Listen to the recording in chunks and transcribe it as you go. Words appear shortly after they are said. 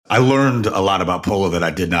I learned a lot about Polo that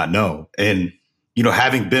I did not know. And, you know,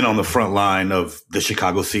 having been on the front line of the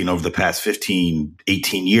Chicago scene over the past 15,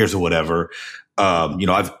 18 years or whatever, you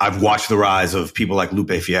know, I've watched the rise of people like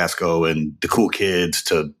Lupe Fiasco and the Cool Kids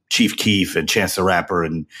to Chief Keef and Chance the Rapper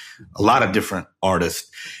and a lot of different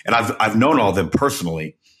artists. And I've known all of them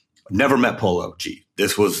personally. Never met Polo G.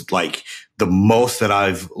 This was like the most that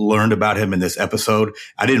I've learned about him in this episode.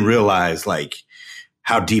 I didn't realize like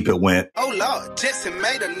how deep it went. Oh Lord, Jesse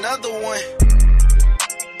made another one.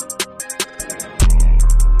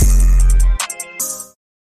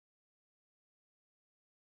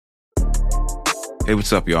 Hey,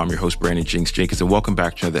 what's up, y'all? I'm your host, Brandon Jinx Jenkins, and welcome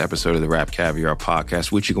back to another episode of the RapCaviar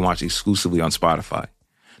podcast, which you can watch exclusively on Spotify.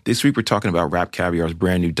 This week, we're talking about RapCaviar's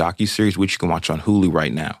brand new docuseries, which you can watch on Hulu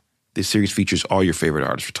right now. This series features all your favorite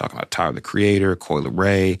artists. We're talking about Tyler, the Creator, Coi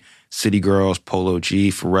Leray, City Girls, Polo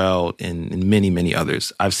G, Pharrell, and many, many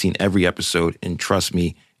others. I've seen every episode, and trust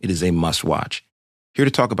me, it is a must-watch. Here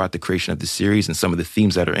to talk about the creation of the series and some of the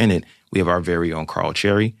themes that are in it, we have our very own Carl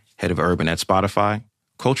Cherry, head of Urban at Spotify,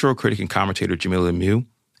 cultural critic and commentator Jamila Lemieux,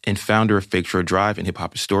 and founder of Fake Shore Drive and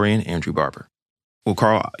hip-hop historian Andrew Barber. Well,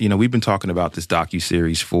 Carl, you know, we've been talking about this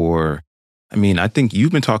docuseries for, I think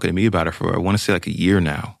you've been talking to me about it for, I want to say like a year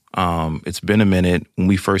now. It's been a minute. When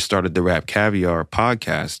we first started the RapCaviar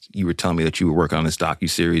podcast, you were telling me that you were working on this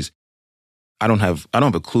docuseries. I don't have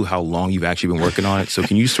a clue how long you've actually been working on it. So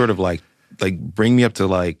can you sort of like bring me up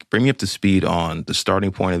to speed on the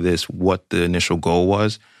starting point of this, what the initial goal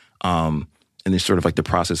was, and then sort of like the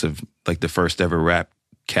process of like the first ever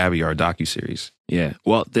RapCaviar docuseries. Yeah.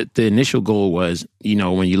 Well, the initial goal was, you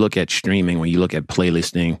know, when you look at streaming, when you look at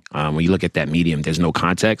playlisting, when you look at that medium, there's no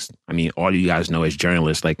context. I mean, all you guys know as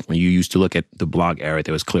journalists, like when you used to look at the blog era,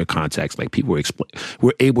 there was clear context. Like people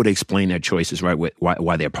were able to explain their choices, right?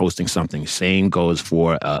 Why they're posting something. Same goes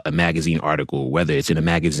for a magazine article, whether it's in a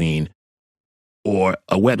magazine or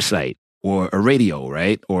a website or a radio,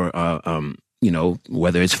 right? Or, you know,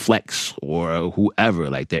 whether it's Flex or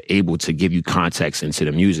whoever, like they're able to give you context into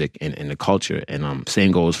the music and the culture. And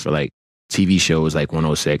same goes for like TV shows like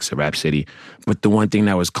 106 or Rap City. But the one thing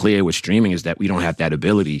that was clear with streaming is that we don't have that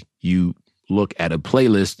ability. You look at a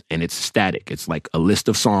playlist and it's static. It's like a list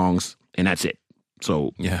of songs and that's it.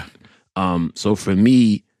 So, yeah. So for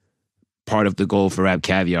me, part of the goal for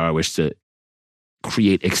RapCaviar was to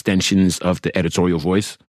create extensions of the editorial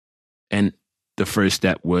voice. And the first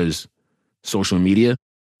step was social media.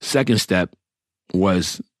 Second step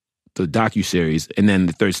was the docuseries. And then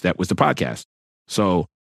the third step was the podcast. So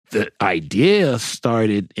the idea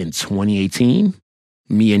started in 2018,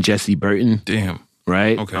 me and Jesse Burton. Damn.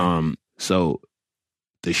 Right? Okay. So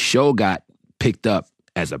the show got picked up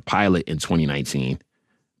as a pilot in 2019,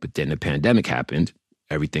 but then the pandemic happened.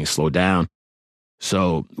 Everything slowed down.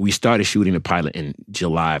 So we started shooting the pilot in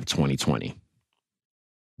July of 2020.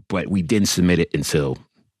 But we didn't submit it until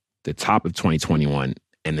the top of 2021,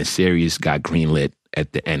 and the series got greenlit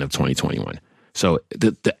at the end of 2021. So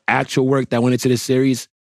the actual work that went into this series,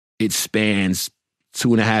 it spans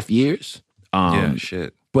 2.5 years. Yeah,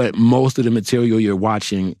 shit. But most of the material you're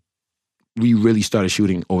watching, we really started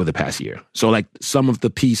shooting over the past year. So like some of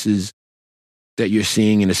the pieces that you're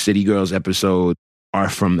seeing in the City Girls episode are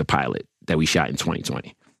from the pilot that we shot in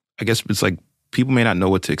 2020. I guess it's like people may not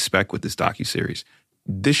know what to expect with this docuseries.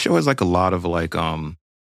 This show has like a lot of like,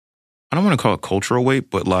 I don't want to call it cultural weight,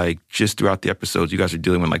 but like just throughout the episodes, you guys are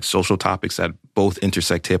dealing with like social topics that both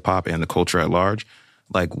intersect hip hop and the culture at large.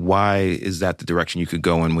 Like, why is that the direction you could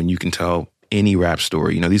go in when you can tell any rap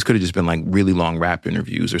story? You know, these could have just been like really long rap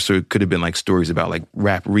interviews, or so it could have been like stories about like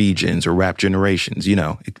rap regions or rap generations. You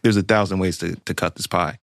know, there's 1,000 ways to cut this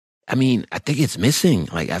pie. I mean, I think it's missing.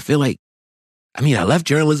 Like, I feel like, I left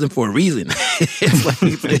journalism for a reason. It's like,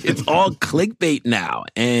 it's all clickbait now.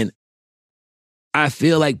 And I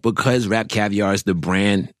feel like because RapCaviar is the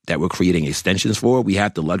brand that we're creating extensions for, we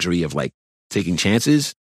have the luxury of like taking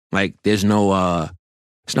chances. Like there's no,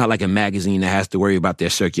 it's not like a magazine that has to worry about their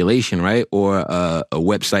circulation, right? Or a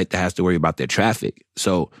website that has to worry about their traffic.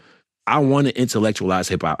 So I want to intellectualize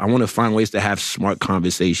hip hop. I want to find ways to have smart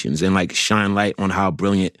conversations and like shine light on how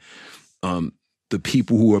brilliant the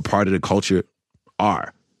people who are part of the culture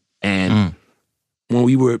are. And when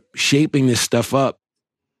we were shaping this stuff up,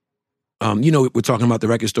 you know, we're talking about the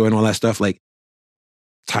record store and all that stuff. Like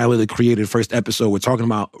Tyler, the Creator, first episode, we're talking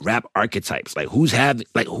about rap archetypes. Like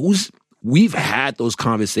we've had those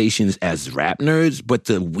conversations as rap nerds, but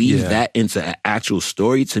to weave that into an actual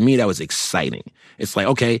story, to me, that was exciting. It's like,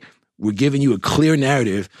 okay, we're giving you a clear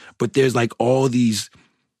narrative, but there's like all this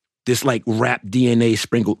like rap DNA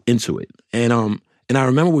sprinkled into it. And I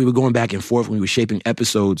remember we were going back and forth when we were shaping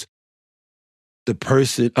episodes. the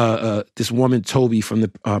person, this woman, Toby from the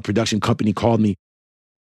production company, called me,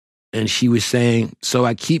 and she was saying, "So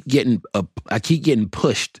I keep getting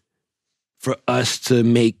pushed for us to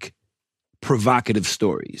make provocative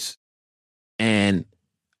stories, and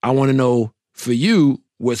I want to know for you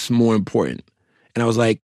what's more important." And I was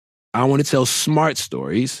like, "I want to tell smart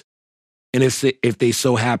stories, and if they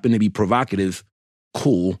so happen to be provocative,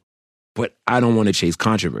 cool, but I don't want to chase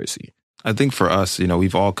controversy." I think for us,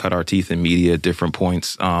 we've all cut our teeth in media at different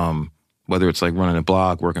points, whether it's like running a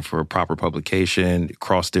blog, working for a proper publication,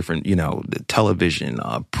 across different, television,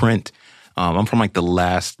 print. I'm from like the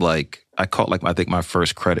last, I think my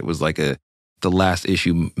first credit was like the last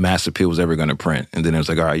issue Mass Appeal was ever going to print. And then it was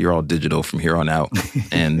like, all right, you're all digital from here on out.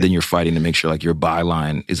 And then you're fighting to make sure like your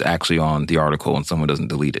byline is actually on the article and someone doesn't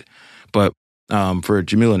delete it. But for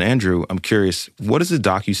Jamil and Andrew, I'm curious, what does the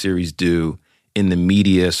docuseries do in the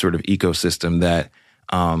media sort of ecosystem that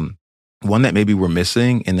one that maybe we're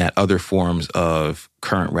missing and that other forms of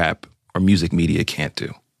current rap or music media can't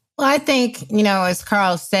do? Well, I think, as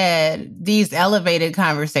Carl said, these elevated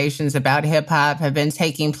conversations about hip hop have been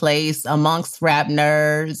taking place amongst rap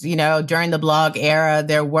nerds. During the blog era,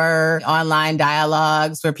 there were online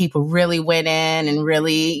dialogues where people really went in and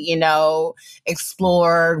really,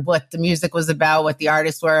 explored what the music was about, what the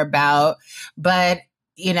artists were about. But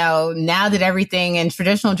now that everything in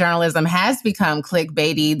traditional journalism has become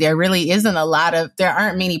clickbaity, there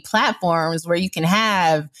aren't many platforms where you can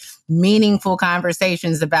have meaningful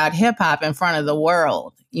conversations about hip hop in front of the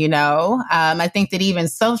world. I think that even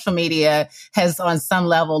social media has on some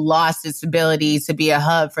level lost its ability to be a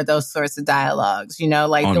hub for those sorts of dialogues,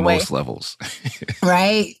 like on the way most levels.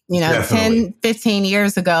 Right? Definitely. 10, 15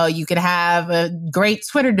 years ago, you could have a great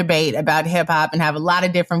Twitter debate about hip hop and have a lot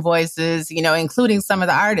of different voices, including some of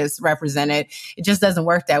the artists represented. It just doesn't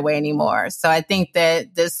work that way anymore. So I think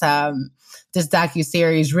that this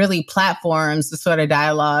docuseries really platforms the sort of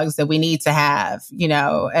dialogues that we need to have,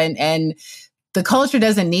 and the culture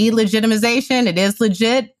doesn't need legitimization. It is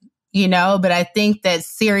legit, but I think that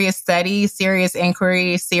serious study, serious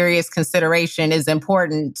inquiry, serious consideration is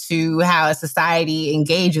important to how a society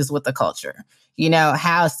engages with the culture.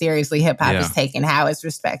 How seriously hip hop is taken, how it's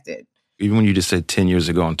respected. Even when you just said 10 years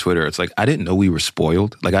ago on Twitter, it's like, I didn't know we were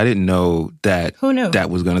spoiled. Like, I didn't know that Who knew? That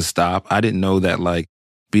was going to stop. I didn't know that, like,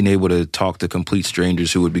 being able to talk to complete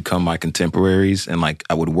strangers who would become my contemporaries and, like,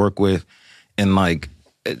 I would work with. And, like,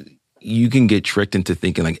 you can get tricked into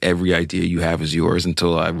thinking, like, every idea you have is yours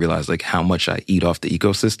until I realized, like, how much I eat off the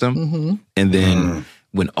ecosystem. Mm-hmm. And then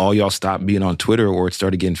when all y'all stopped being on Twitter or it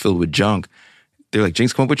started getting filled with junk, they're like,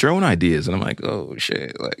 Jinx, come up with your own ideas. And I'm like, oh,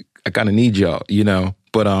 shit. Like, I kind of need y'all,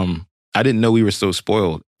 But I didn't know we were so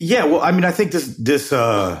spoiled. Yeah, well, I mean, I think this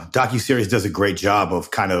docuseries does a great job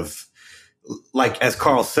of kind of, like, as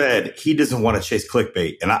Carl said, he doesn't want to chase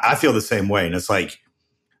clickbait. And I feel the same way. And it's like,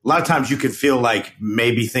 a lot of times you can feel like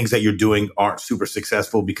maybe things that you're doing aren't super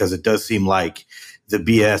successful because it does seem like the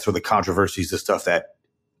BS or the controversies, the stuff that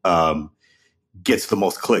gets the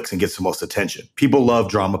most clicks and gets the most attention. People love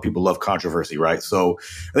drama. People love controversy, right? So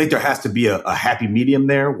I think there has to be a happy medium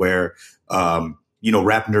there where,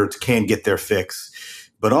 rap nerds can get their fix.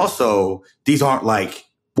 But also, these aren't like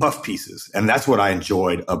puff pieces. And that's what I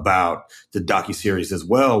enjoyed about the docuseries as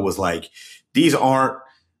well, was like, these aren't,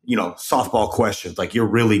 softball questions. Like, you're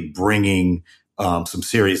really bringing some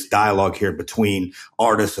serious dialogue here between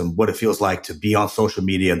artists and what it feels like to be on social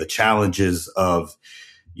media and the challenges of,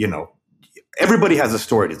 everybody has a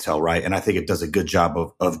story to tell, right? And I think it does a good job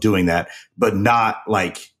of doing that, but not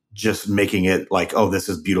like just making it like, oh, this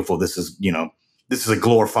is beautiful. This is, this is a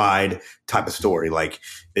glorified type of story. Like,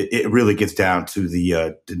 it really gets down to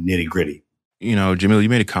the nitty gritty. Jamil, you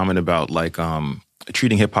made a comment about like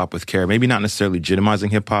treating hip hop with care, maybe not necessarily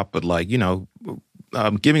legitimizing hip hop, but like,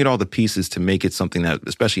 giving it all the pieces to make it something that,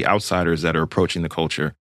 especially outsiders that are approaching the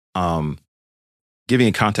culture, giving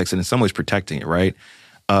it context and in some ways protecting it, right?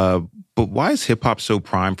 But why is hip hop so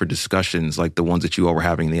prime for discussions like the ones that you all were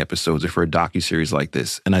having in the episodes or for a docuseries like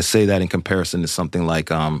this? And I say that in comparison to something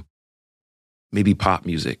like maybe pop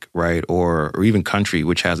music, right? Or even country,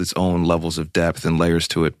 which has its own levels of depth and layers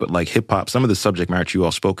to it. But like hip hop, some of the subject matter you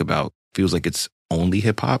all spoke about feels like it's only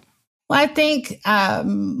hip hop. Well, I think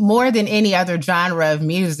more than any other genre of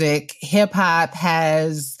music, hip hop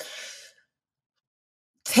has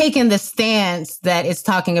taken the stance that it's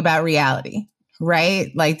talking about reality,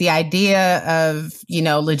 right? Like the idea of,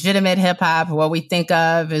 legitimate hip hop, what we think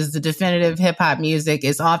of as the definitive hip hop music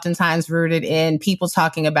is oftentimes rooted in people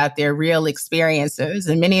talking about their real experiences.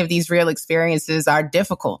 And many of these real experiences are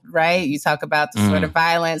difficult, right? You talk about the sort of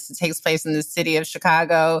violence that takes place in the city of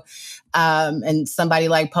Chicago. And somebody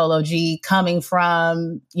like Polo G coming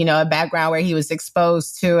from, a background where he was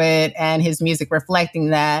exposed to it and his music reflecting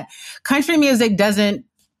that. Country music doesn't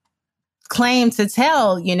claim to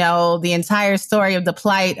tell, the entire story of the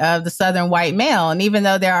plight of the Southern white male. And even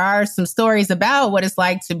though there are some stories about what it's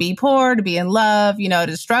like to be poor, to be in love,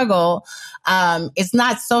 to struggle, it's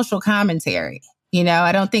not social commentary.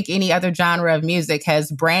 I don't think any other genre of music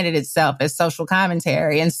has branded itself as social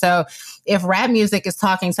commentary. And so if rap music is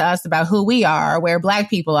talking to us about who we are, where Black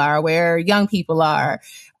people are, where young people are,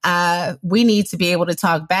 we need to be able to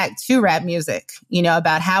talk back to rap music,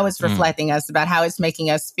 about how it's reflecting us, about how it's making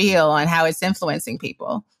us feel and how it's influencing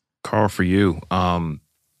people. Carl, for you,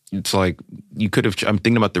 it's like you could have, I'm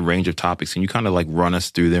thinking about the range of topics and you kind of like run us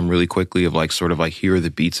through them really quickly of like sort of like here are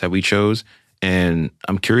the beats that we chose. And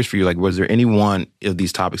I'm curious for you, like, was there any one of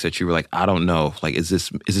these topics that you were like, I don't know, like, is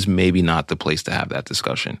this maybe not the place to have that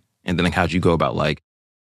discussion? And then like, how'd you go about like,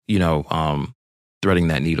 threading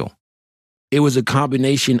that needle? It was a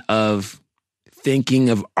combination of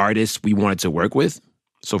thinking of artists we wanted to work with.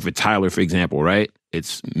 So for Tyler, for example, right?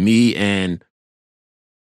 It's me and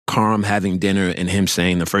Carm having dinner and him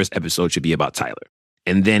saying the first episode should be about Tyler.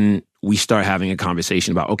 And then we start having a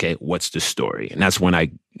conversation about, okay, what's the story? And that's when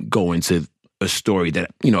I go into a story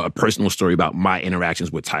that, a personal story about my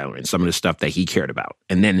interactions with Tyler and some of the stuff that he cared about.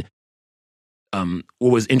 And then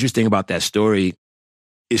what was interesting about that story,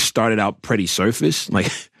 it started out pretty surface,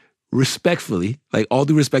 like respectfully, like all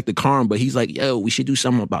due respect to Carm, but he's like, yo, we should do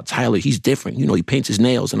something about Tyler. He's different. He paints his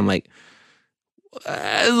nails. And I'm like,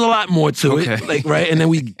 there's a lot more to it. Like, right. And then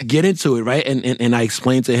we get into it. Right. And I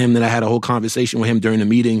explained to him that I had a whole conversation with him during the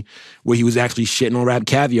meeting where he was actually shitting on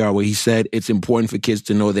RapCaviar, where he said it's important for kids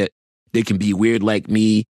to know that they can be weird like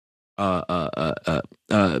me,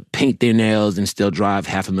 paint their nails and still drive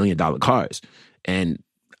 $500,000 cars. And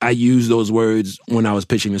I used those words when I was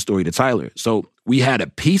pitching the story to Tyler. So we had a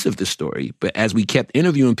piece of the story, but as we kept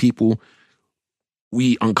interviewing people,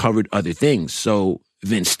 we uncovered other things. So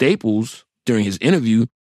Vince Staples, during his interview,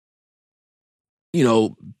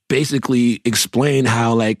 basically explained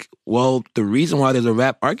how like, well, the reason why there's a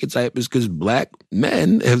rap archetype is because Black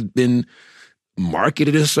men have been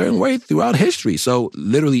marketed a certain way throughout history. So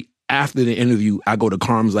literally after the interview, I go to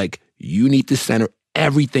Carm's like, you need to center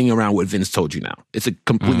everything around what Vince told you now. It's a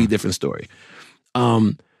completely different story.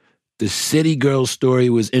 The City Girls story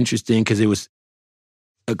was interesting because it was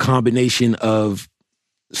a combination of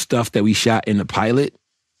stuff that we shot in the pilot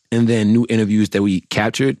and then new interviews that we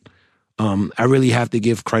captured. I really have to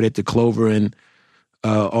give credit to Clover and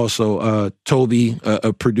also Toby,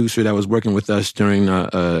 a producer that was working with us during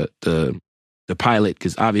the pilot,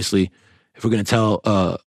 because obviously if we're going to tell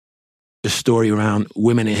a story around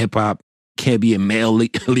women in hip-hop, can't be a male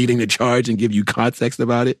leading the charge and give you context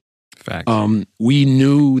about it. Fact. We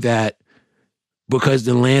knew that because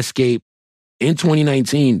the landscape in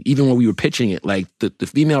 2019, even when we were pitching it, like the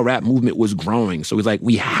female rap movement was growing. So it's like,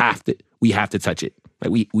 we have to touch it.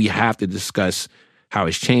 Like we have to discuss how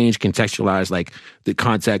it's changed, contextualize like the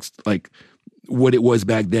context, like what it was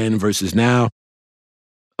back then versus now.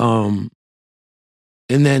 And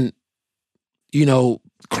then,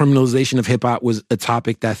 criminalization of hip hop was a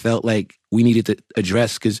topic that felt like we needed to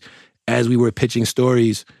address, because as we were pitching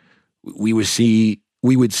stories, we would see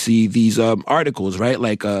these articles, right?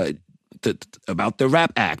 Like about the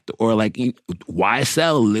Rap Act, or like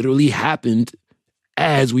YSL literally happened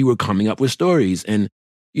as we were coming up with stories, and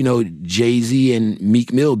Jay-Z and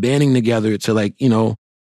Meek Mill banding together to like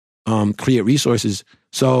create resources.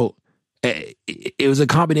 So it was a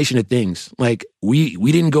combination of things. Like we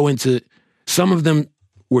didn't go into, some of them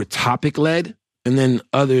were topic led, and then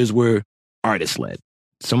others were artist led.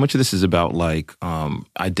 So much of this is about like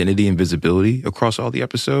identity and visibility across all the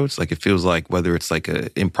episodes. Like it feels like whether it's like a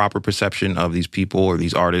improper perception of these people or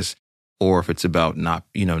these artists, or if it's about not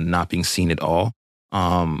being seen at all.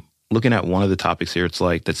 Looking at one of the topics here, it's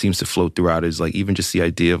like that seems to float throughout is like even just the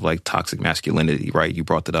idea of like toxic masculinity, right? You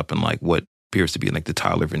brought that up in like what appears to be in like the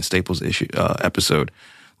Tyler Vince Staples episode.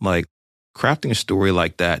 Like crafting a story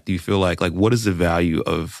like that, do you feel like what is the value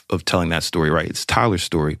of telling that story, right? It's Tyler's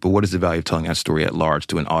story, but what is the value of telling that story at large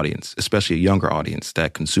to an audience, especially a younger audience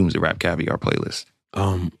that consumes the RapCaviar playlist?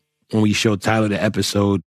 When we showed Tyler the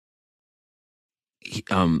episode, he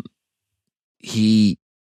I'm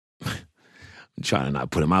trying to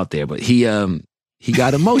not put him out there, but he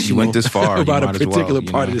got emotional. You went this far about a particular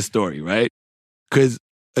part of the story, right? Because,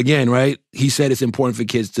 again, right, he said it's important for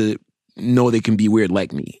kids to know they can be weird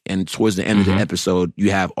like me. And towards the end of the episode,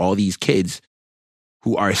 you have all these kids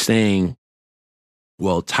who are saying,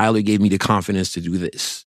 well, Tyler gave me the confidence to do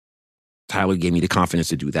this. Tyler gave me the confidence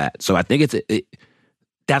to do that. So I think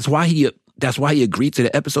that's why he agreed to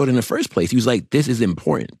the episode in the first place. He was like, this is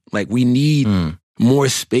important. Like, we need more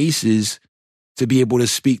spaces to be able to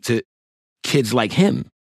speak to kids like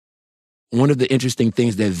him. One of the interesting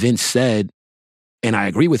things that Vince said, and I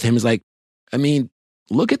agree with him, is like, I mean,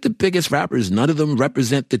 look at the biggest rappers. None of them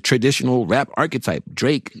represent the traditional rap archetype.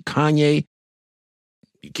 Drake, Kanye,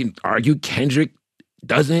 you can argue Kendrick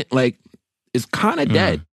doesn't. Like, it's kind of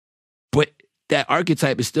dead. But that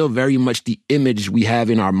archetype is still very much the image we have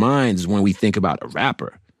in our minds when we think about a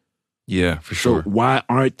rapper. Yeah, for sure. So why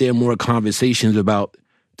aren't there more conversations about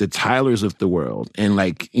the Tylers of the world and,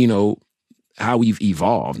 like, you know, how we've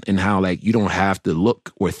evolved and how, like, you don't have to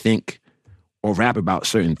look or think or rap about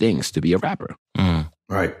certain things to be a rapper.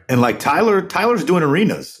 Right. And like Tyler's doing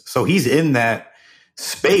arenas. So he's in that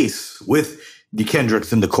space with the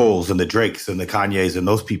Kendricks and the Coles and the Drakes and the Kanyes and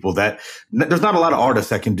those people that there's not a lot of artists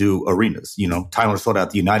that can do arenas. You know, Tyler sold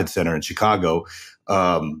out the United Center in Chicago.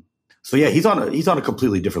 So yeah, he's on a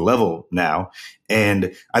completely different level now.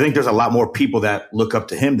 And I think there's a lot more people that look up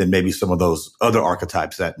to him than maybe some of those other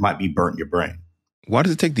archetypes that might be burnt in your brain. Why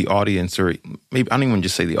does it take the audience, or maybe I don't even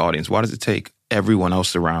just say the audience, why does it take everyone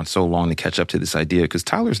else around so long to catch up to this idea? Because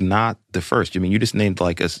Tyler's not the first. I mean, you just named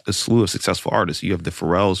like a slew of successful artists. You have the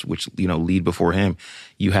Pharrells, which, you know, lead before him.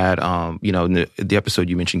 You had, you know, in the episode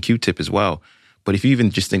you mentioned Q-Tip as well. But if you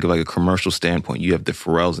even just think of like a commercial standpoint, you have the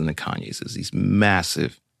Pharrells and the Kanyes as these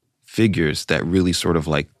massive figures that really sort of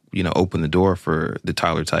like, you know, open the door for the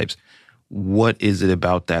Tyler types. What is it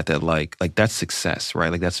about that like that's success,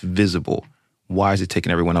 right? Like, that's visible. Why is it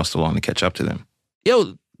taking everyone else so long to catch up to them?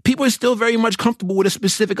 Yo, people are still very much comfortable with a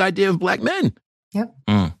specific idea of black men. Yep.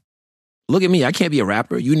 Look at me. I can't be a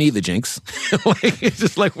rapper. You neither, Jinx. Like, it's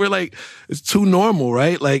just like, we're like, it's too normal,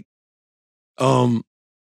 right? Like,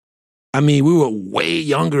 I mean, we were way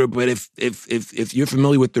younger, but if you're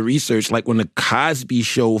familiar with the research, like when the Cosby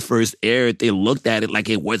Show first aired, they looked at it like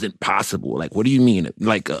it wasn't possible. Like, what do you mean?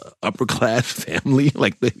 Like a upper class family?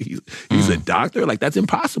 Like he's a doctor? Like, that's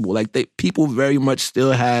impossible. Like, people very much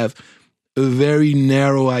still have a very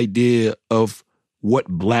narrow idea of what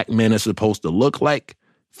black men are supposed to look like,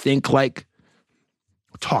 think like,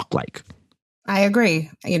 talk like. I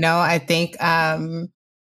agree. You know, I think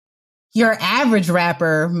your average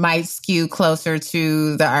rapper might skew closer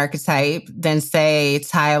to the archetype than, say,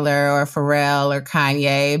 Tyler or Pharrell or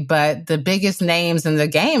Kanye, but the biggest names in the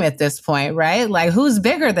game at this point, right? Like, who's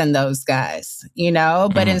bigger than those guys, you know?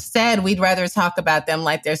 But instead, we'd rather talk about them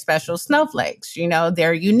like they're special snowflakes. You know,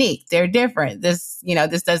 they're unique. They're different. This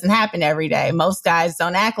doesn't happen every day. Most guys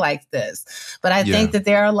don't act like this. But I think that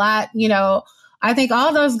there are a lot, you know, I think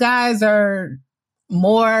all those guys are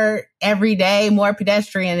more everyday, more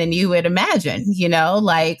pedestrian than you would imagine, you know?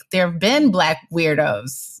 Like, there have been black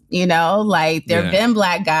weirdos, you know? Like, there have been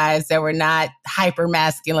black guys that were not hyper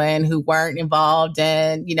masculine, who weren't involved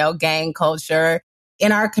in, you know, gang culture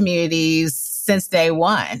in our communities since day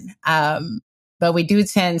one. But we do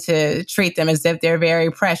tend to treat them as if they're very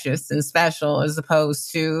precious and special, as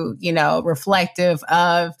opposed to, you know, reflective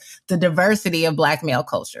of the diversity of black male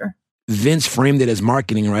culture. Vince framed it as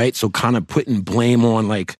marketing, right? So kind of putting blame on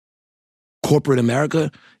like corporate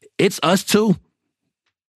America. It's us too,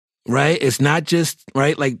 right? It's not just,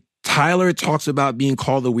 right? Like, Tyler talks about being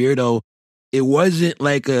called a weirdo. It wasn't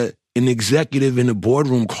like an executive in the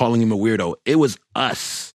boardroom calling him a weirdo. It was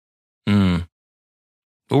us. But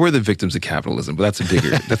we're the victims of capitalism, but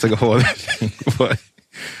that's like a whole other thing. But,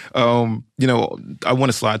 you know, I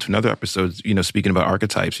want to slide to another episode, you know, speaking about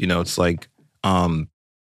archetypes, you know, it's like,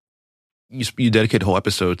 you dedicate a whole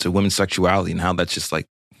episode to women's sexuality and how that's just like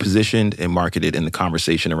positioned and marketed in the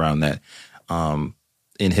conversation around that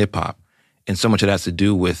in hip hop. And so much of that has to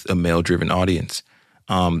do with a male driven audience.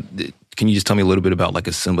 Can you just tell me a little bit about like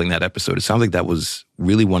assembling that episode? It sounds like that was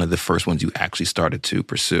really one of the first ones you actually started to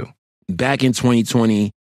pursue. Back in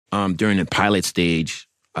 2020, during the pilot stage,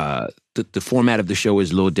 the format of the show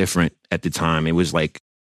was a little different at the time. It was like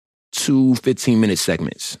 2 15-minute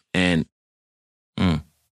segments. And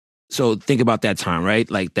so think about that time, right?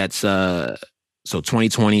 Like, that's, so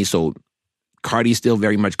 2020, so Cardi's still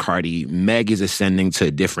very much Cardi. Meg is ascending to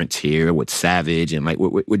a different tier with Savage. And like,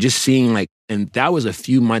 we're just seeing like, and that was a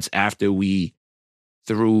few months after we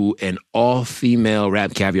threw an all-female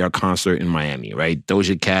RapCaviar concert in Miami, right?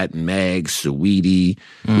 Doja Cat, Meg, Saweetie,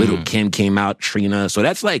 Little Kim came out, Trina. So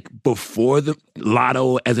that's like before the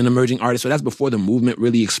Lotto as an emerging artist. So that's before the movement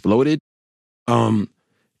really exploded.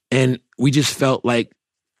 And we just felt like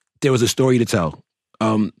there was a story to tell.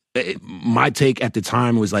 My take at the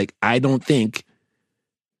time was like, I don't think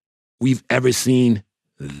we've ever seen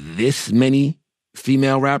this many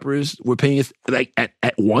female rappers were paying like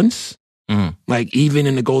at once. Like even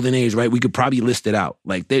in the golden age, right? We could probably list it out.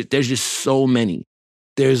 Like there's just so many.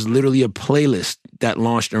 There's literally a playlist that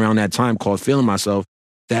launched around that time called Feeling Myself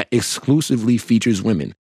that exclusively features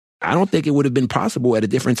women. I don't think it would have been possible at a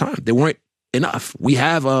different time. There weren't enough. We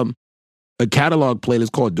have a catalog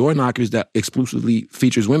playlist called Door Knockers that exclusively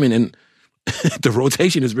features women, and the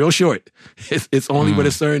rotation is real short. It's only with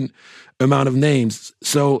a certain amount of names.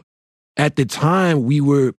 So at the time, we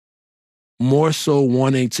were more so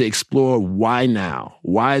wanting to explore why now?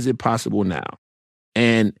 Why is it possible now?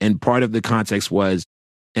 And part of the context was,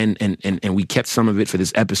 and we kept some of it for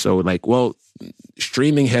this episode, like, well,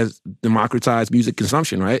 streaming has democratized music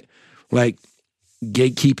consumption, right? Like,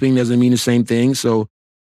 gatekeeping doesn't mean the same thing. So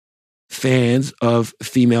fans of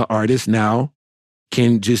female artists now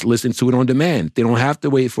can just listen to it on demand. They don't have to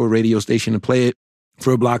wait for a radio station to play it,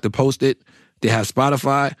 for a blog to post it. They have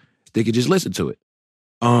Spotify. They could just listen to it.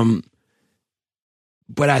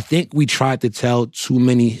 But I think we tried to tell too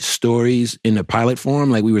many stories in the pilot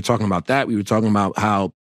form. Like we were talking about that. We were talking about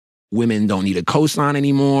how women don't need a cosign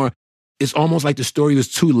anymore. It's almost like the story was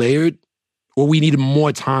too layered, or we needed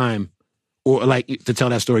more time or like to tell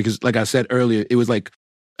that story. Because like I said earlier, it was like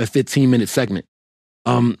a 15-minute segment.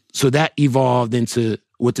 So that evolved into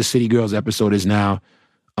what the City Girls episode is now.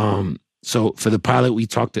 So for the pilot, we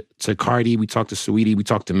talked to Cardi, we talked to Saweetie, we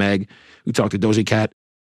talked to Meg, we talked to Doja Cat.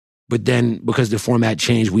 But then because the format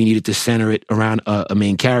changed, we needed to center it around a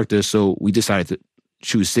main character. So we decided to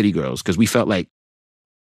choose City Girls because we felt like,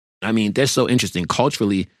 I mean, they're so interesting.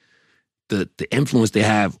 Culturally, the influence they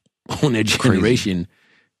have on their generation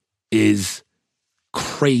is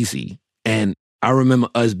crazy. And I remember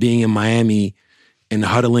us being in Miami and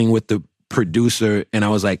huddling with the producer, and I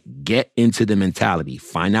was like, get into the mentality.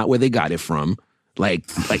 Find out where they got it from. Like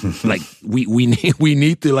we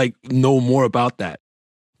need to like know more about that.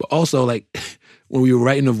 But also, like, when we were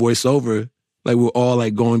writing the voiceover, like, we were all,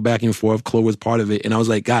 like, going back and forth. Chloe was part of it. And I was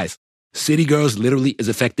like, guys, City Girls literally is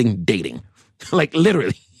affecting dating. Like,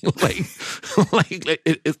 literally. It's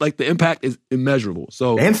like the impact is immeasurable.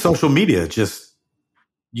 So and social media, just,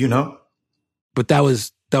 you know. But that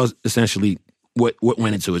was essentially what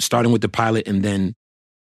went into it, starting with the pilot and then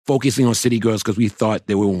focusing on City Girls because we thought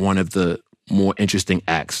they were one of the more interesting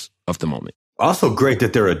acts of the moment. Also great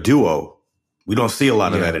that they're a duo. We don't see a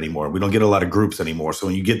lot of that anymore. We don't get a lot of groups anymore. So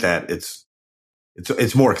when you get that,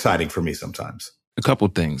 it's more exciting for me sometimes. A couple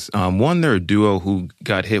things. One, they're a duo who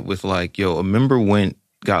got hit with like, a member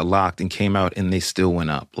got locked and came out and they still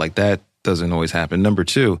went up. Like that doesn't always happen. Number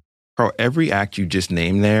two, Carl, every act you just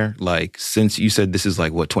named there, like since you said this is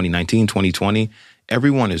like what, 2019, 2020,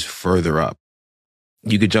 everyone is further up.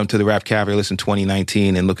 You could jump to the RapCaviar list in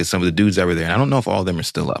 2019 and look at some of the dudes that were there. And I don't know if all of them are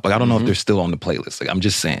still up. Like, I don't know if they're still on the playlist. Like, I'm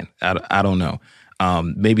just saying. I don't know.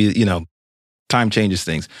 Maybe, time changes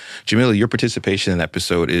things. Jamila, your participation in that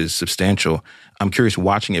episode is substantial. I'm curious,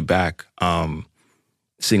 watching it back,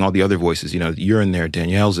 seeing all the other voices. You're in there,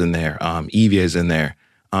 Danielle's in there, Evia's in there.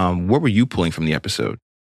 What were you pulling from the episode?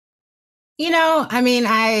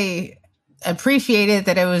 I appreciated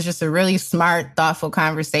that it was just a really smart, thoughtful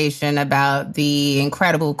conversation about the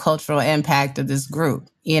incredible cultural impact of this group,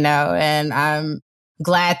 and I'm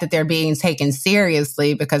glad that they're being taken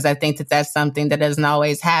seriously because I think that that's something that doesn't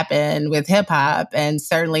always happen with hip hop and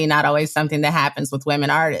certainly not always something that happens with women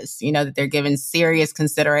artists, that they're given serious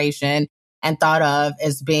consideration and thought of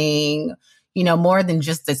as being, more than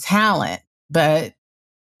just the talent, but,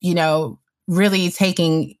 really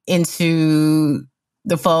taking into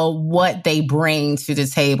the full what they bring to the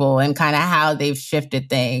table and kind of how they've shifted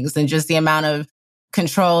things and just the amount of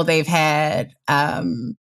control they've had.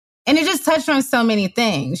 And it just touched on so many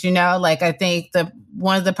things, like I think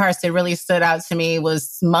one of the parts that really stood out to me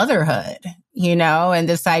was motherhood, and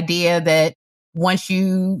this idea that once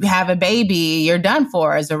you have a baby, you're done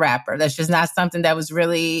for as a rapper. That's just not something that was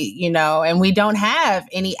really, and we don't have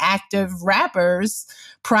any active rappers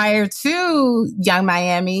prior to Young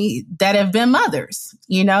Miami that have been mothers.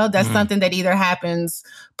 That's something that either happens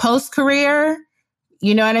post-career,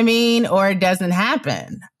 you know what I mean? Or it doesn't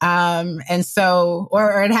happen. And so,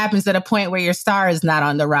 or it happens at a point where your star is not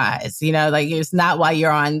on the rise, like it's not while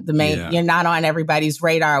you're on the main, you're not on everybody's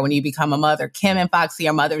radar when you become a mother. Kim and Foxy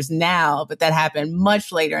are mothers now, but that happened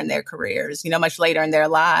much later in their careers, much later in their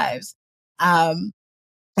lives.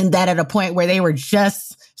 And that at a point where they were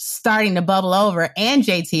just starting to bubble over and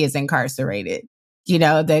JT is incarcerated,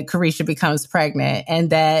 that Carisha becomes pregnant, and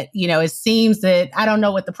that, it seems that, I don't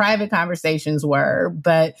know what the private conversations were,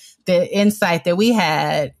 but the insight that we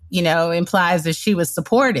had, implies that she was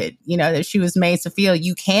supported, that she was made to feel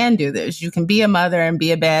you can do this. You can be a mother and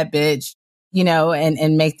be a bad bitch,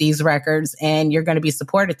 and make these records, and you're going to be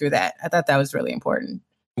supported through that. I thought that was really important.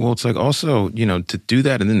 Well, it's like also, to do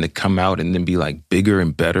that and then to come out and then be like bigger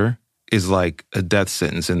and better is like a death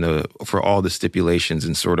sentence for all the stipulations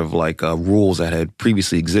and sort of like rules that had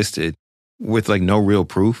previously existed with like no real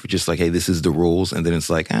proof, just like, hey, this is the rules. And then it's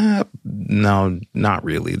like, no, not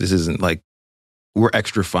really. This isn't like, we're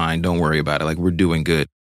extra fine. Don't worry about it. Like, we're doing good.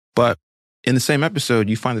 But in the same episode,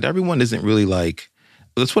 you find that everyone isn't really like,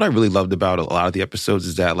 that's what I really loved about a lot of the episodes,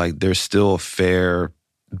 is that like there's still a fair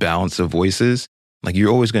balance of voices. Like,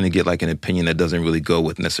 you're always going to get like an opinion that doesn't really go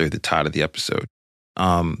with necessarily the tide of the episode.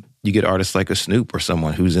 You get artists like a Snoop or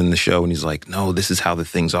someone who's in the show and he's like, no, this is how the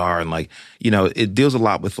things are. And like, it deals a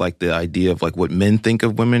lot with like the idea of like what men think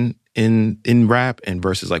of women in rap and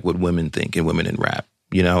versus like what women think in women in rap,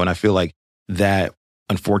 and I feel like that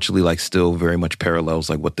unfortunately like still very much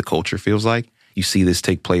parallels like what the culture feels like. You see this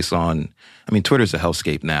take place on, Twitter's a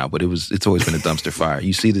hellscape now, but it's always been a dumpster fire.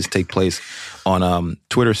 You see this take place on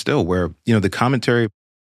Twitter still, where, the commentary,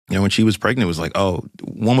 when she was pregnant, it was like, oh,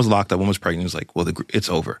 one was locked up, one was pregnant. It was like, well, it's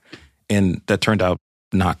over. And that turned out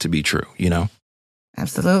not to be true,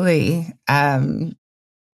 Absolutely.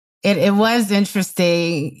 It was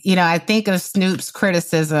interesting. I think of Snoop's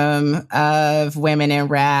criticism of women in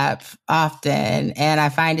rap often, and I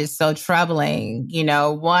find it so troubling.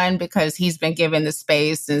 One, because he's been given the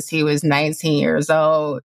space since he was 19 years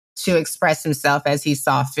old to express himself as he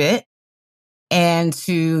saw fit, and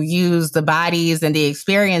to use the bodies and the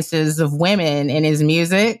experiences of women in his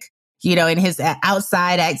music, in his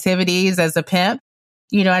outside activities as a pimp,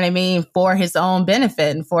 for his own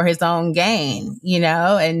benefit and for his own gain,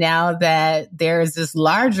 and now that there's this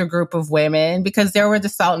larger group of women, because there were the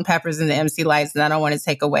Salt and Peppers and the MC Lights, and I don't want to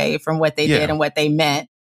take away from what they did and what they meant,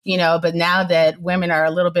 but now that women are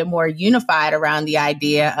a little bit more unified around the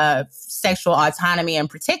idea of sexual autonomy in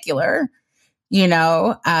particular,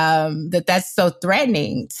 that's so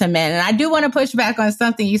threatening to men. And I do want to push back on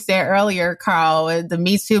something you said earlier, Carl. The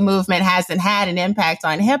Me Too movement hasn't had an impact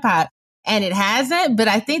on hip hop, and it hasn't. But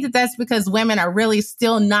I think that that's because women are really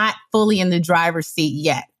still not fully in the driver's seat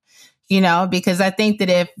yet, because I think that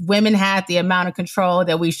if women had the amount of control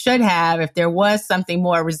that we should have, if there was something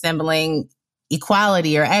more resembling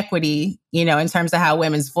equality or equity, in terms of how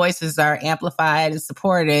women's voices are amplified and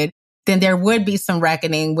supported, then there would be some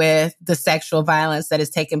reckoning with the sexual violence that has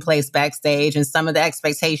taken place backstage and some of the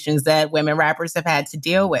expectations that women rappers have had to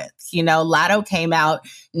deal with. Lotto came out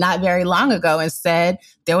not very long ago and said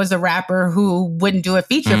there was a rapper who wouldn't do a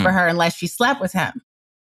feature for her unless she slept with him.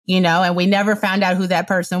 And we never found out who that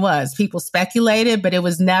person was. People speculated, but it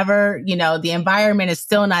was never, the environment is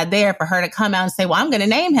still not there for her to come out and say, well, I'm going to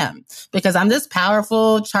name him because I'm this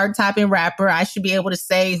powerful chart-topping rapper. I should be able to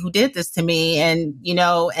say who did this to me, and,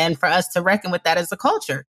 and for us to reckon with that as a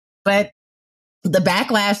culture. But the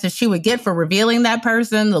backlash that she would get for revealing that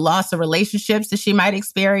person, the loss of relationships that she might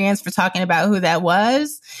experience for talking about who that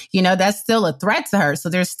was, that's still a threat to her. So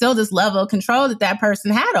there's still this level of control that person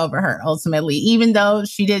had over her ultimately, even though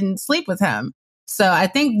she didn't sleep with him. So I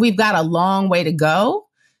think we've got a long way to go,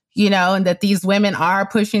 and that these women are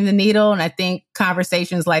pushing the needle. And I think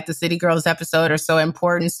conversations like the City Girls episode are so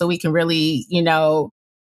important so we can really,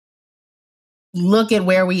 look at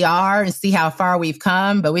where we are and see how far we've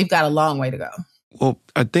come, but we've got a long way to go. Well,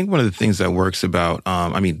 I think one of the things that works about,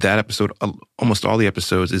 that episode, almost all the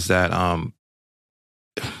episodes, is that I'm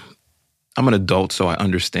an adult, so I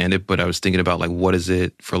understand it, but I was thinking about, like, what is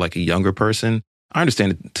it for, like, a younger person? I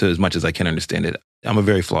understand it to as much as I can understand it. I'm a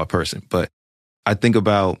very flawed person, but I think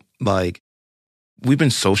about, like, we've been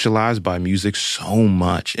socialized by music so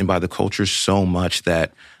much and by the culture so much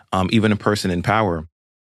that even a person in power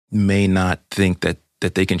may not think that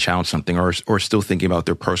they can challenge something or still thinking about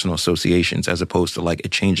their personal associations as opposed to like a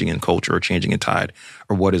changing in culture or changing in tide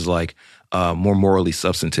or what is like more morally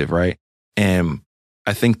substantive, right? And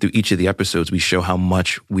I think through each of the episodes, we show how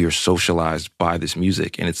much we are socialized by this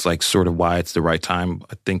music. And it's like sort of why it's the right time.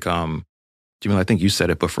 I think, Jamil, I think you said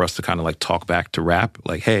it, but for us to kind of like talk back to rap,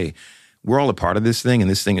 like, hey, we're all a part of this thing. And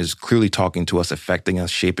this thing is clearly talking to us, affecting us,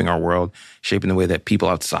 shaping our world, shaping the way that people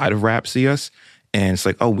outside of rap see us. And it's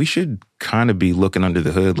like, oh, we should kind of be looking under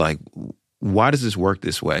the hood. Like, why does this work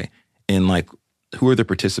this way? And like, who are the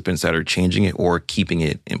participants that are changing it or keeping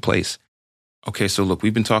it in place? Okay, so look,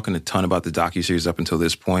 we've been talking a ton about the docuseries up until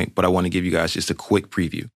this point, but I want to give you guys just a quick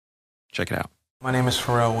preview. Check it out. My name is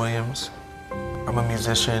Pharrell Williams. I'm a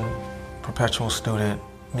musician, perpetual student,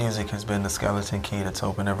 music has been the skeleton key that's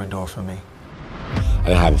opened every door for me. I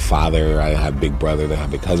didn't have a father, I didn't have a big brother, I didn't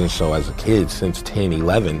have a cousin. So as a kid, since 10,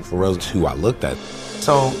 11, Pharrell's who I looked at.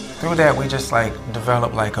 So through that, we just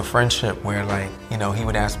developed a friendship where he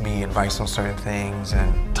would ask me advice on certain things.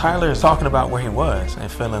 And Tyler is talking about where he was and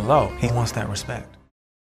feeling low. He wants that respect.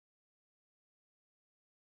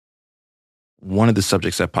 One of the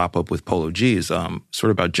subjects that pop up with Polo G is sort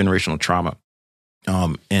of about generational trauma.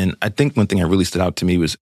 And I think one thing that really stood out to me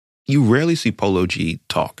was you rarely see Polo G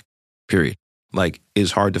talk, period.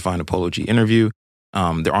 It's hard to find a Polo G interview.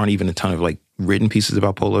 There aren't even a ton of written pieces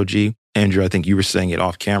about Polo G. Andrew, I think you were saying it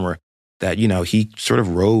off camera that, he sort of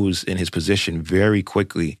rose in his position very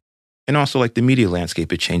quickly. And also the media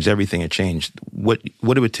landscape, it changed everything. It changed. What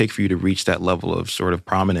it would take for you to reach that level of sort of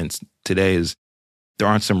prominence today is there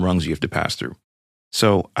aren't some rungs you have to pass through.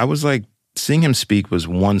 So I was seeing him speak was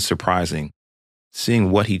one, surprising.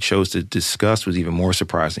 Seeing what he chose to discuss was even more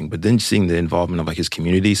surprising. But then seeing the involvement of his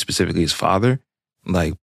community, specifically his father,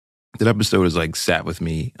 that episode is sat with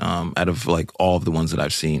me out of all of the ones that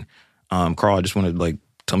I've seen. Carl, I just wanted to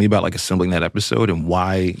tell me about assembling that episode and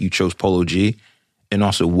why you chose Polo G, and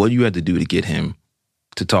also what you had to do to get him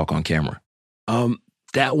to talk on camera.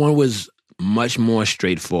 That one was much more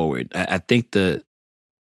straightforward. I think the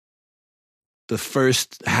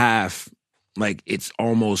first half, it's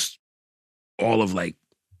almost all of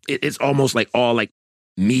it's almost all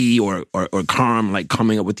me or Carm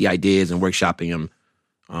coming up with the ideas and workshopping them.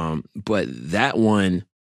 But that one,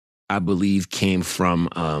 I believe, came from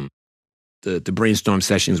the brainstorm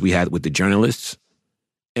sessions we had with the journalists,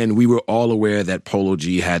 and we were all aware that Polo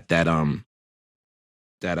G had that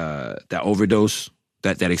overdose,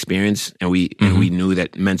 that experience, and we knew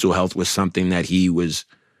that mental health was something that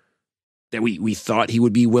we thought he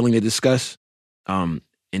would be willing to discuss.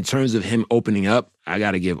 In terms of him opening up, I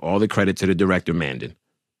got to give all the credit to the director, Mandan.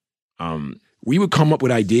 We would come up with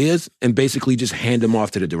ideas and basically just hand them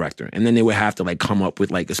off to the director. And then they would have to come up with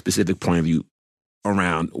a specific point of view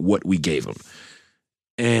around what we gave them.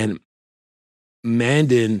 And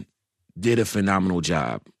Mandan did a phenomenal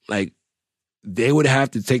job. They would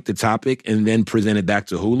have to take the topic and then present it back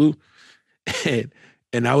to Hulu.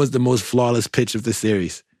 And that was the most flawless pitch of the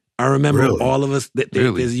series. I remember all of us,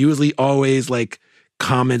 there's usually always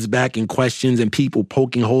comments back and questions and people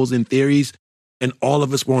poking holes in theories. And all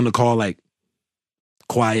of us were on the call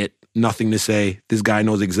quiet, nothing to say. This guy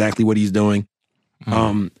knows exactly what he's doing.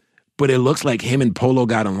 But it looks like him and Polo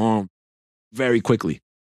got along very quickly.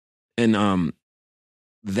 And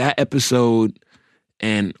that episode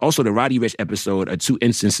and also the Roddy Ricch episode are two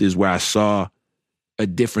instances where I saw a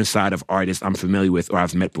different side of artists I'm familiar with or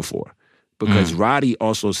I've met before. Because Roddy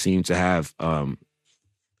also seemed to have a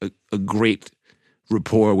great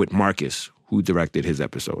rapport with Marcus, who directed his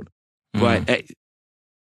episode. But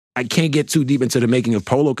I can't get too deep into the making of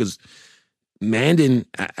Polo because Mandan,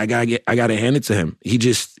 I gotta hand it to him.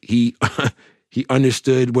 He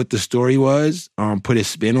understood what the story was, put his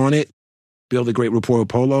spin on it, built a great rapport with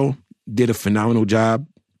Polo, did a phenomenal job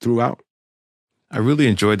throughout. I really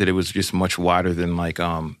enjoyed that it was just much wider than it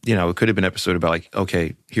could have been an episode about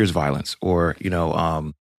okay, here's violence or,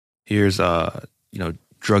 here's,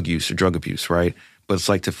 drug use or drug abuse, right? But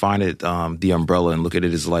it's to find it, the umbrella and look at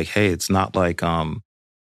it as hey, it's not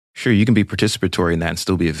sure, you can be participatory in that and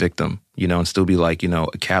still be a victim, and still be a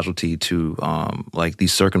casualty to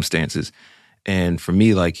these circumstances. And for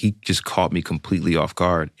me, he just caught me completely off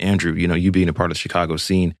guard. Andrew, you being a part of the Chicago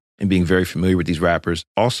scene and being very familiar with these rappers.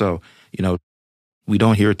 Also, we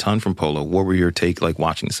don't hear a ton from Polo. What were your take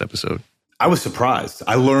watching this episode? I was surprised.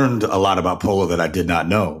 I learned a lot about Polo that I did not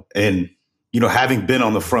know. And, having been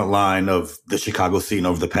on the front line of the Chicago scene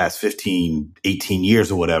over the past 15, 18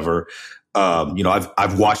 years or whatever,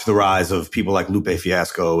 I've watched the rise of people like Lupe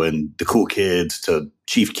Fiasco and the Cool Kids to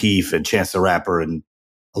Chief Keef and Chance the Rapper and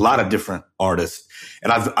a lot of different artists.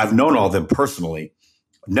 And I've known all of them personally.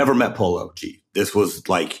 Never met Polo G. This was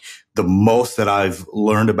the most that I've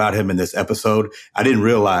learned about him in this episode. I didn't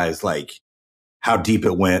realize how deep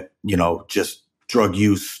it went, just drug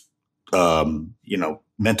use,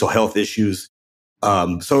 mental health issues.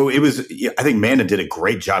 So it was, I think Mandan did a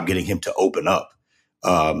great job getting him to open up,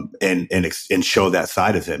 and show that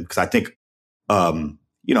side of him. Cause I think, a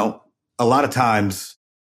lot of times,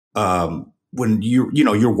 when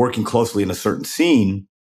you're working closely in a certain scene,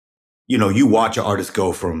 you watch an artist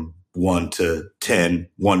go from 1 to 10,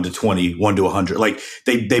 1 to 20, 1 to 100.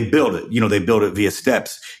 They build it, they build it via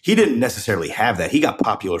steps. He didn't necessarily have that. He got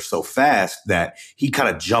popular so fast that he kind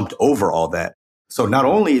of jumped over all that. So not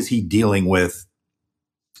only is he dealing with,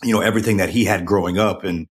 everything that he had growing up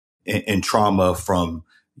and trauma from,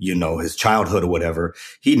 his childhood or whatever,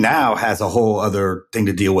 he now has a whole other thing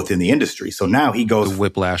to deal with in the industry. So now he goes the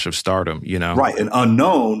whiplash of stardom, right, and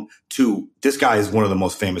unknown to this guy is one of the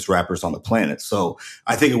most famous rappers on the planet. So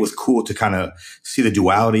I think it was cool to kind of see the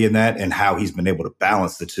duality in that and how he's been able to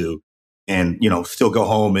balance the two and, still go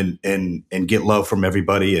home and get love from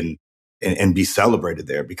everybody and be celebrated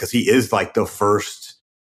there, because he is like the first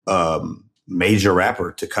major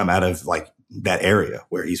rapper to come out of like that area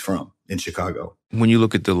where he's from in Chicago. When you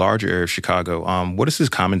look at the larger area of Chicago, what does his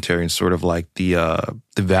commentary and sort of like the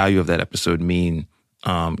value of that episode mean?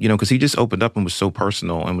 Because he just opened up and was so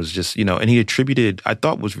personal and was just, and he attributed, I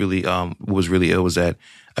thought was really ill was that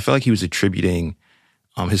I felt like he was attributing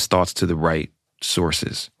his thoughts to the right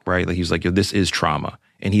sources, right? Like he was like, yo, this is trauma.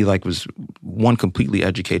 And he like was completely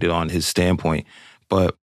educated on his standpoint.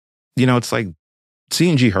 But, it's like,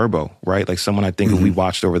 C&G Herbo, right? Like someone I think who we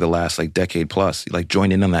watched over the last like decade plus, like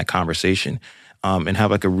join in on that conversation and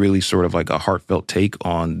have like a really sort of like a heartfelt take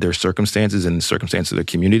on their circumstances and the circumstances of their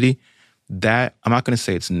community. That, I'm not going to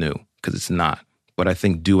say it's new because it's not, but I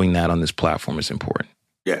think doing that on this platform is important.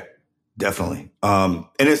 Yeah, definitely. And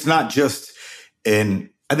it's not just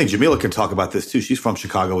I think Jamila can talk about this too. She's from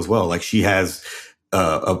Chicago as well. Like she has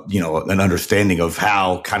an understanding of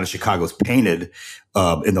how kind of Chicago's painted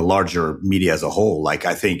in the larger media as a whole. Like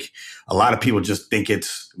I think a lot of people just think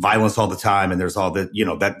it's violence all the time, and there's all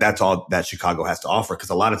that, that's all that Chicago has to offer. Because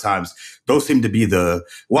a lot of times those seem to be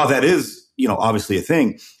while that is, obviously a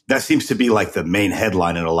thing, that seems to be like the main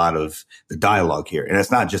headline in a lot of the dialogue here. And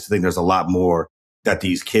it's not just a thing. There's a lot more that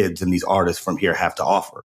these kids and these artists from here have to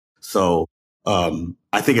offer. So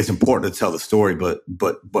I think it's important to tell the story,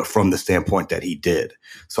 but from the standpoint that he did.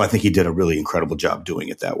 So I think he did a really incredible job doing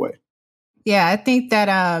it that way. Yeah, I think that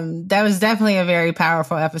that was definitely a very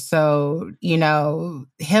powerful episode.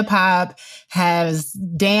 Hip hop has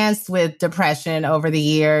danced with depression over the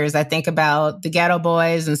years. I think about the Ghetto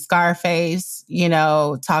Boys and Scarface,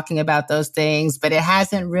 talking about those things, but it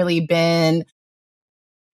hasn't really been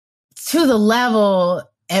to the level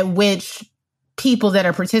at which people that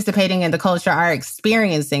are participating in the culture are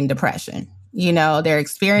experiencing depression. They're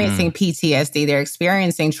experiencing PTSD, they're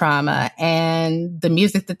experiencing trauma, and the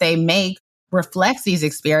music that they make reflects these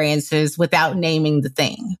experiences without naming the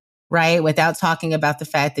thing, right? Without talking about the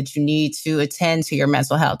fact that you need to attend to your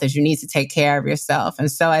mental health, that you need to take care of yourself.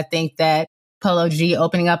 And so I think that Polo G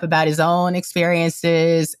opening up about his own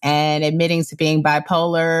experiences and admitting to being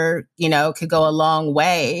bipolar, could go a long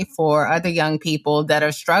way for other young people that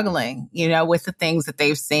are struggling, with the things that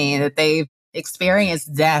they've seen, that they've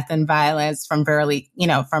experienced death and violence from early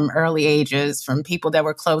ages, from people that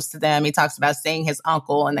were close to them. He talks about seeing his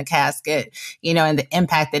uncle in the casket, and the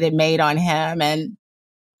impact that it made on him. And,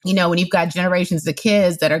 when you've got generations of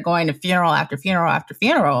kids that are going to funeral after funeral after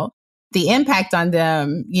funeral, the impact on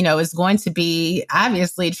them, is going to be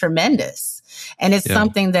obviously tremendous. And it's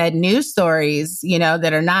something that news stories,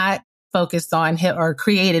 that are not focused on or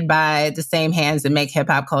created by the same hands that make hip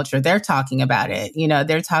hop culture, they're talking about it.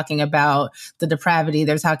 They're talking about the depravity.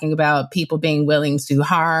 They're talking about people being willing to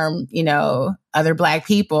harm, other Black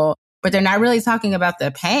people, but they're not really talking about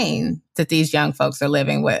the pain that these young folks are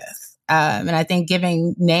living with. And I think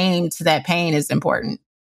giving name to that pain is important.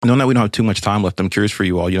 Knowing that we don't have too much time left, I'm curious for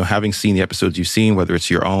you all, having seen the episodes you've seen, whether it's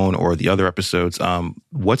your own or the other episodes,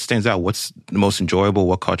 what stands out? What's the most enjoyable?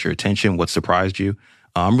 What caught your attention? What surprised you?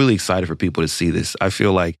 I'm really excited for people to see this. I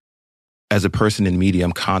feel like as a person in media,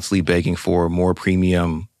 I'm constantly begging for more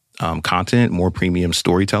premium content, more premium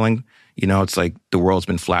storytelling. It's like the world's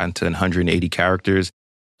been flattened to 180 characters.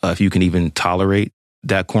 If you can even tolerate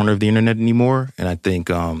that corner of the internet anymore. And I think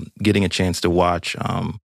getting a chance to watch,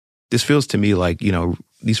 this feels to me like,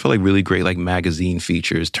 these feel like really great like magazine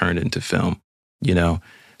features turned into film,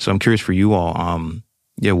 So I'm curious for you all.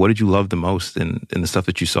 What did you love the most in the stuff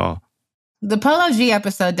that you saw? The Polo G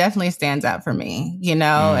episode definitely stands out for me,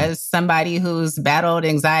 as somebody who's battled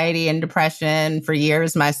anxiety and depression for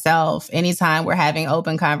years myself. Anytime we're having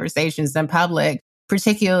open conversations in public,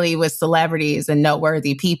 particularly with celebrities and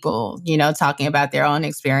noteworthy people, talking about their own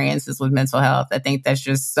experiences with mental health, I think that's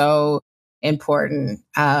just so important.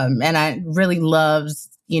 And I really loved,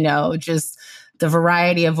 just the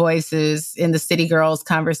variety of voices in the City Girls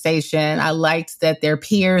conversation. I liked that their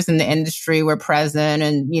peers in the industry were present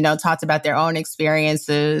and, talked about their own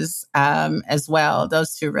experiences as well.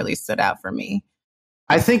 Those two really stood out for me.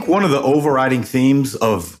 I think one of the overriding themes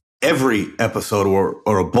of every episode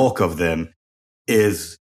or a bulk of them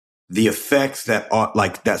is the effects that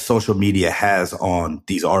that social media has on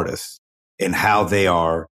these artists and how they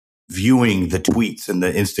are viewing the tweets and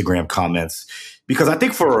the Instagram comments. Because I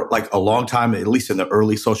think for like a long time, at least in the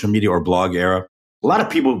early social media or blog era, a lot of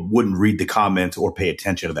people wouldn't read the comments or pay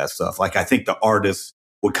attention to that stuff. Like, I think the artists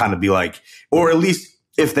would kind of be like, or at least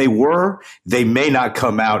if they were, they may not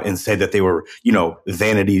come out and say that they were,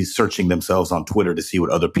 vanity searching themselves on Twitter to see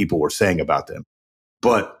what other people were saying about them.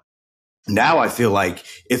 But now I feel like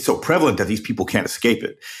it's so prevalent that these people can't escape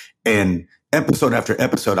it. And episode after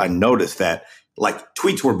episode, I noticed that like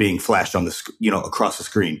tweets were being flashed on the, across the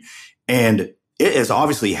screen. And it has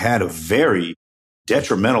obviously had a very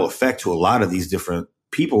detrimental effect to a lot of these different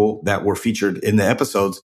people that were featured in the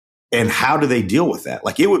episodes. And how do they deal with that?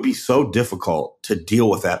 Like, it would be so difficult to deal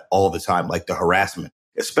with that all the time, like the harassment,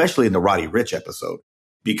 especially in the Roddy Ricch episode,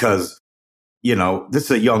 because, this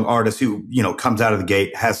is a young artist who, comes out of the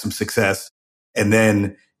gate, has some success, and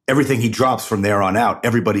then everything he drops from there on out,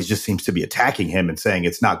 everybody just seems to be attacking him and saying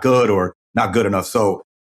it's not good or not good enough. So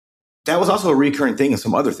that was also a recurring thing in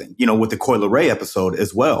some other thing, with the Coi Leray episode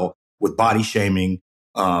as well, with body shaming,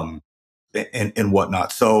 and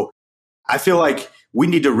whatnot. So I feel like we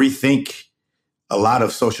need to rethink a lot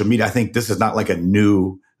of social media. I think this is not like a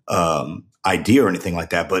new idea or anything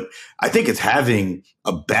like that, but I think it's having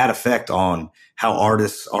a bad effect on how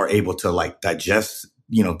artists are able to like digest,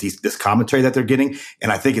 this commentary that they're getting.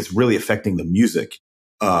 And I think it's really affecting the music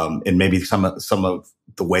and maybe some of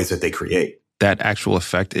the ways that they create. That actual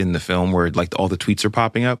effect in the film where like all the tweets are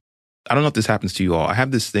popping up. I don't know if this happens to you all. I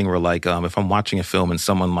have this thing where like if I'm watching a film and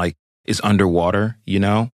someone like is underwater,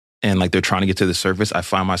 and like they're trying to get to the surface, I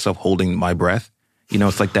find myself holding my breath.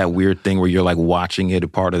 It's like that weird thing where you're like watching it, a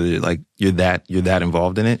part of it, like you're that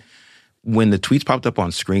involved in it. When the tweets popped up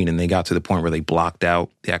on screen and they got to the point where they blocked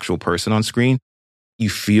out the actual person on screen, you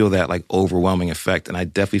feel that like overwhelming effect. And I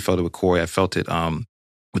definitely felt it with Corey. I felt it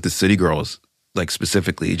with the City Girls, like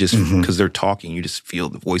specifically, just because they're talking, you just feel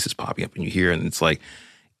the voices popping up and you hear it. And it's like,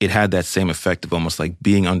 it had that same effect of almost like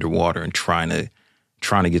being underwater and trying to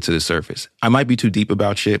get to the surface. I might be too deep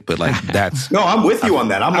about shit, but like that's... No, I'm with you on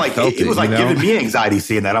that. I'm like, it was like giving me anxiety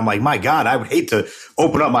seeing that. I'm like, my God, I would hate to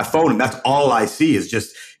open up my phone and that's all I see is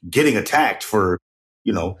just getting attacked for,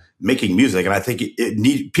 making music. And I think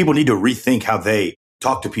people need to rethink how they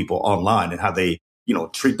talk to people online and how they,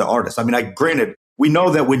 treat the artists. I mean, granted, we know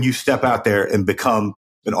that when you step out there and become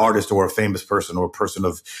an artist or a famous person or a person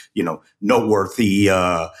of, noteworthy,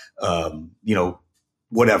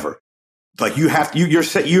 whatever, like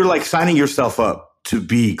you're like signing yourself up to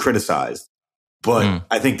be criticized. But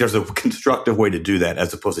I think there's a constructive way to do that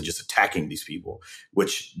as opposed to just attacking these people,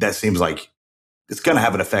 which that seems like it's going to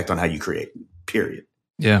have an effect on how you create, period.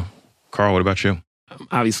 Yeah. Carl, what about you? I'm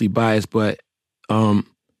obviously biased, but I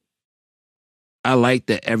like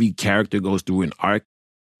that every character goes through an arc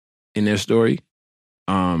in their story.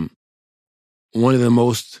 One of the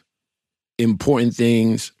most important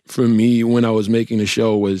things for me when I was making the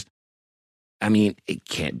show was, it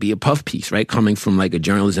can't be a puff piece, right? Coming from like a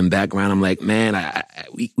journalism background, I'm like, man,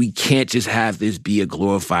 we can't just have this be a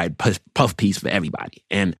glorified puff piece for everybody.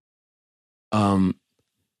 And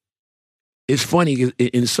it's funny,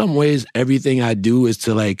 in some ways, everything I do is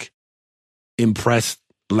to like impress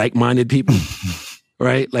like-minded people,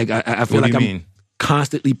 right? Like I feel like I'm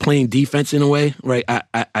constantly playing defense in a way, right?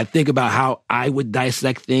 I think about how I would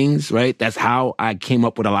dissect things, right? That's how I came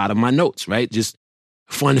up with a lot of my notes, right? Just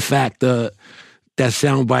fun fact, that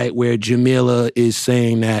soundbite where Jamila is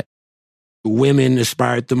saying that women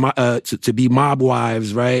aspire to be mob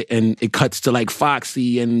wives, right? And it cuts to like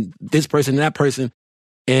Foxy and this person and that person.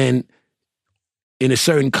 And in a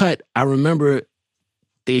certain cut, I remember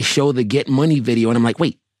they show the Get Money video and I'm like,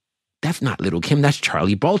 wait, that's not Little Kim, that's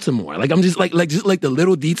Charlie Baltimore. Like, I'm just like the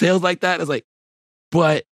little details like that. It's like,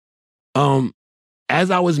 but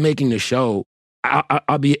as I was making the show,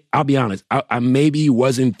 I'll be honest. I maybe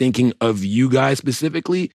wasn't thinking of you guys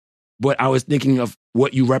specifically, but I was thinking of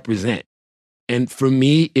what you represent. And for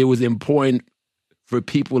me, it was important for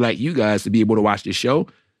people like you guys to be able to watch the show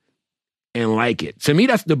and like it. To me,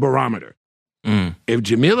 that's the barometer. If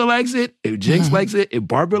Jamila likes it, if Jinx likes it, if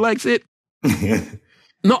Barbara likes it,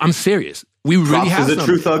 no, I'm serious. We really have something. Is a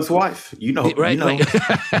true thug's wife, right?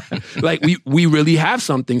 Like we really have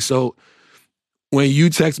something. So when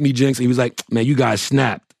you text me, Jinx, he was like, man, you guys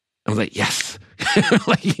snapped. I was like, yes.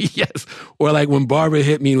 Like, yes. Or like when Barbara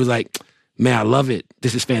hit me and was like, man, I love it.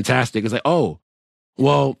 This is fantastic. It's like, oh,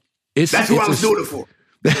 well, that's what I was doing it for.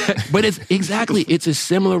 But it's a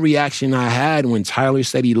similar reaction I had when Tyler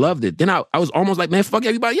said he loved it. Then I was almost like, man, fuck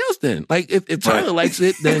everybody else then. Like if Tyler likes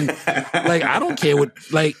it, then like I don't care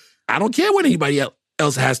what anybody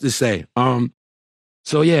else has to say.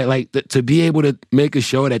 So yeah, like to be able to make a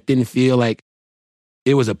show that didn't feel like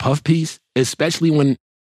it was a puff piece, especially when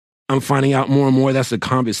I'm finding out more and more that's a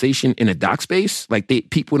conversation in a doc space. Like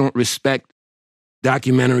people don't respect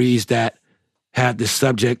documentaries that have the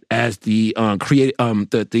subject as the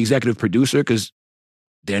the executive producer, because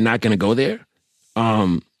they're not going to go there.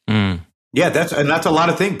 Yeah, that's a lot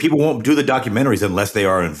of things. People won't do the documentaries unless they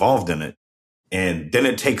are involved in it. And then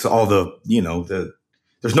it takes all the,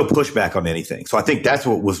 there's no pushback on anything. So I think that's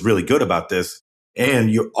what was really good about this. And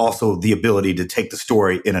you're also the ability to take the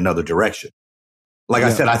story in another direction. Like I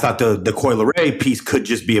said, I thought the Coi Leray piece could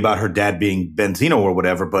just be about her dad being Benzino or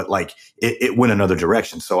whatever, but like it went another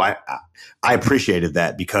direction. So I appreciated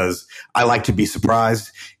that, because I like to be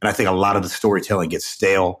surprised. And I think a lot of the storytelling gets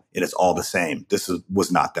stale and it's all the same. This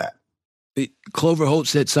was not that. Clover Holt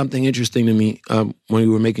said something interesting to me when we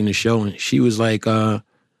were making the show, and she was like, I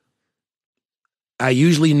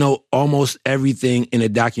usually know almost everything in a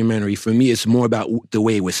documentary. For me, it's more about the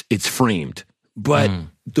way it's framed. But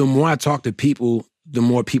the more I talk to people, the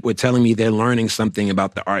more people are telling me they're learning something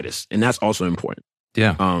about the artist. And that's also important.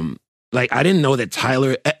 Yeah. Like, I didn't know that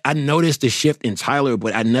Tyler, I noticed the shift in Tyler,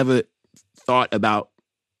 but I never thought about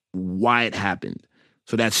why it happened.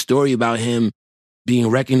 So that story about him being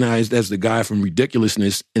recognized as the guy from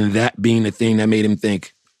Ridiculousness, and that being the thing that made him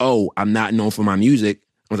think, oh, I'm not known for my music.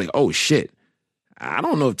 I was like, oh, shit. I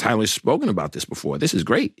don't know if Tyler's spoken about this before. This is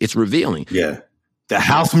great. It's revealing. Yeah. The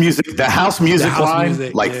house music line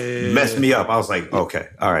messed me up. I was like, okay,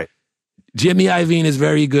 all right. Jimmy Iovine is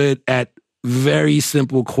very good at very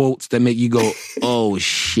simple quotes that make you go, oh,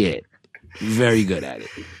 shit. Very good at it.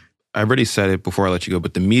 I already said it before I let you go,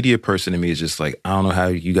 but the media person in me is just like, I don't know how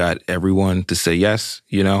you got everyone to say yes,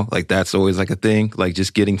 Like, that's always like a thing. Like,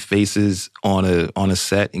 just getting faces on a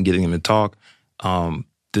set and getting them to talk.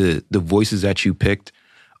 The voices that you picked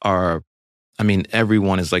are,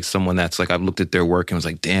 everyone is like someone that's like, I've looked at their work and was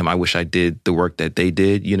like, damn, I wish I did the work that they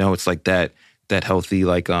did. It's like that healthy,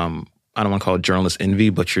 like, I don't want to call it journalist envy,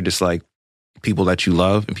 but you're just like people that you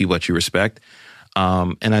love and people that you respect.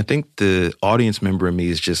 And I think the audience member in me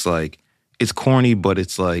is just like, it's corny, but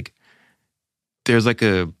it's like, there's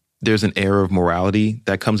an air of morality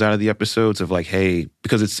that comes out of the episodes of like, hey,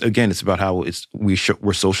 because it's about how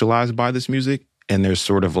we're socialized by this music. And there's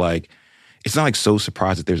sort of like, it's not like so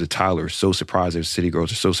surprised that there's a Tyler, so surprised there's City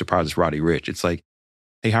Girls, or so surprised it's Roddy Ricch. It's like,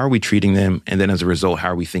 hey, how are we treating them? And then as a result, how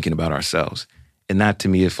are we thinking about ourselves? And that to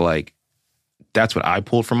me, if like, that's what I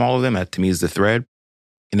pulled from all of them. That to me is the thread.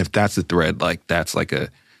 And if that's the thread, like that's like a,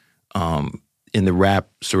 in the rap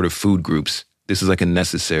sort of food groups, this is like a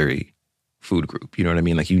necessary food group. You know what I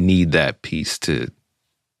mean? Like, you need that piece to,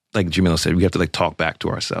 like Jamila said, we have to like talk back to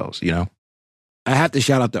ourselves, I have to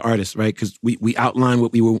shout out the artists, right? Because we outlined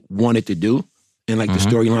what we wanted to do and like the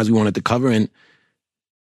storylines we wanted to cover, and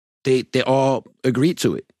they all agreed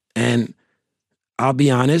to it. And I'll be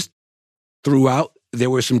honest, throughout, there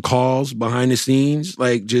were some calls behind the scenes,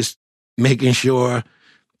 like just making sure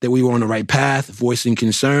that we were on the right path, voicing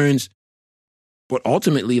concerns. But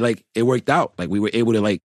ultimately, like, it worked out. Like, we were able to,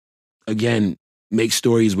 like, again, make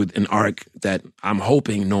stories with an arc that I'm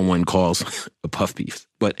hoping no one calls a puff piece.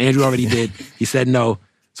 But Andrew already did. He said no,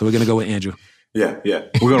 so we're going to go with Andrew. Yeah.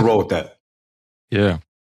 We're going to roll with that. Yeah.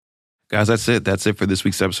 Guys, that's it. That's it for this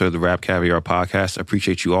week's episode of the RapCaviar podcast. I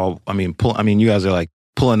appreciate you all. You guys are, like,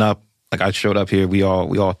 pulling up. Like, I showed up here. We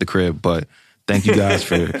all at the crib, but thank you guys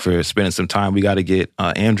for spending some time. We got to get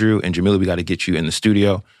Andrew and Jamila, we got to get you in the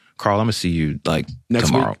studio. Carl, I'm going to see you like next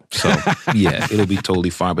tomorrow. Week. So yeah, it'll be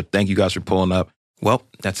totally fine. But thank you guys for pulling up. Well,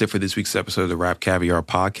 that's it for this week's episode of the RapCaviar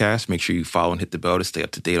podcast. Make sure you follow and hit the bell to stay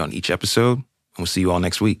up to date on each episode. And we'll see you all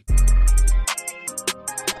next week.